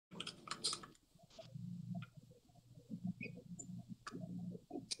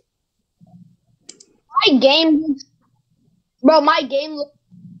game looks, bro, my game looks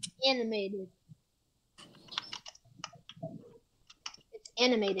animated. It's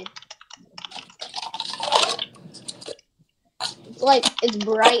animated. It's like, it's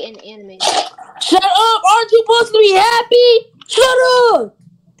bright and animated. Shut up! Aren't you supposed to be happy? Shut up!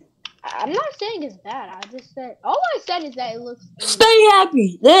 I'm not saying it's bad. I just said, all I said is that it looks animated. Stay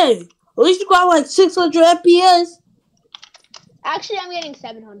happy. Then, at least you got like 600 FPS. Actually, I'm getting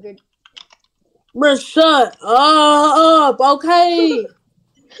 700. Bro, shut up, okay?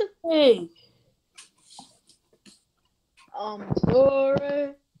 Hey.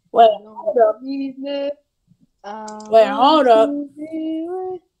 Sorry. Wait, hold up. Wait, hold up.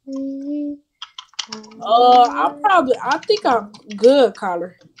 I think I'm good,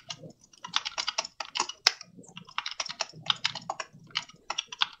 Connor.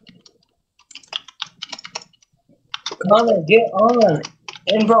 Connor, get on.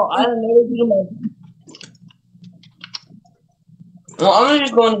 And bro, I don't know if you know. Well, I'm gonna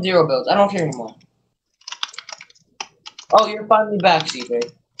just go into 0 builds. I don't care anymore. Oh, you're finally back,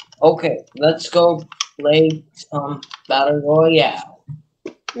 CJ. Okay, let's go play some Battle Royale.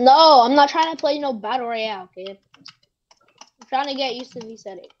 No, I'm not trying to play no Battle Royale, kid. I'm trying to get used to these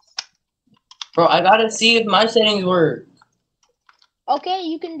settings. Bro, I gotta see if my settings work. Okay,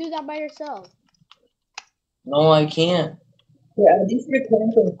 you can do that by yourself. No, I can't. Yeah, I just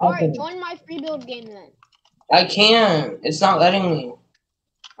recording for the Alright, join my free build game then. I can't. It's not letting me.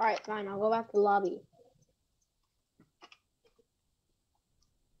 Alright, fine. I'll go back to the lobby.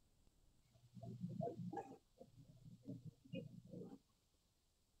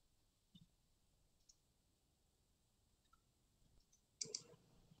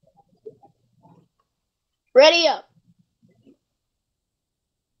 Ready up.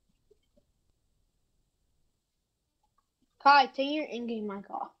 Kai, turn your in-game mic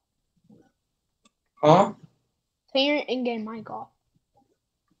off. Huh? Turn your in-game mic off.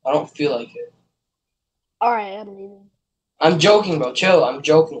 I don't feel like it. Alright, I'm leaving. I'm joking, bro. Chill. I'm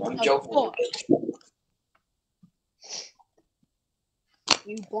joking. I'm joking.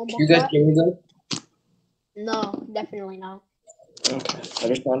 You guys hear me though? No, definitely not. Okay. I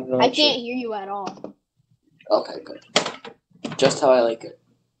just wanted to know. I can't hear you at all. Okay, good. Just how I like it.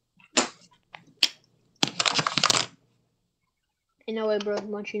 I know it, bro.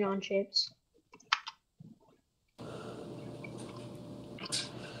 Munching on chips.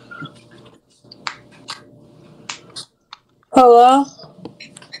 Hello?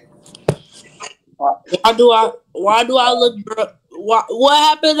 Why do I look what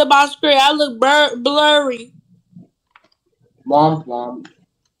happened to my screen? I look blurry. Womp.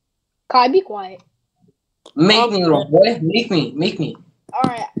 Kai, be quiet. Make me, little boy. Make me.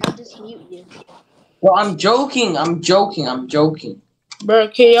 Alright, I'll just mute you. Well, I'm joking. Bro,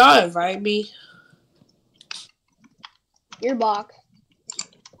 can y'all invite me? Your box.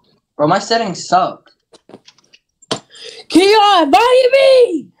 Bro, my settings suck. Can y'all invite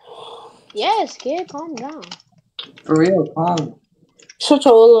me? Yes, kid, calm down. For real, calm. Shut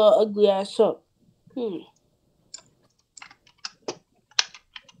your little ugly ass up.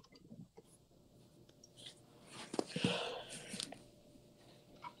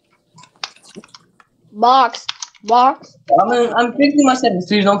 Box. I'm fixing my settings.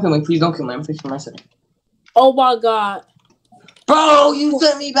 Please don't kill me. I'm fixing my settings. Oh my god. Bro, you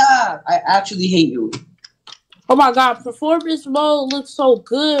sent me back. I actually hate you. Oh my god, performance mode looks so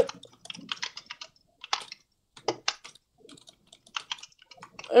good.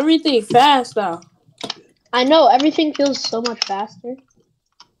 Everything fast now. I know, everything feels so much faster.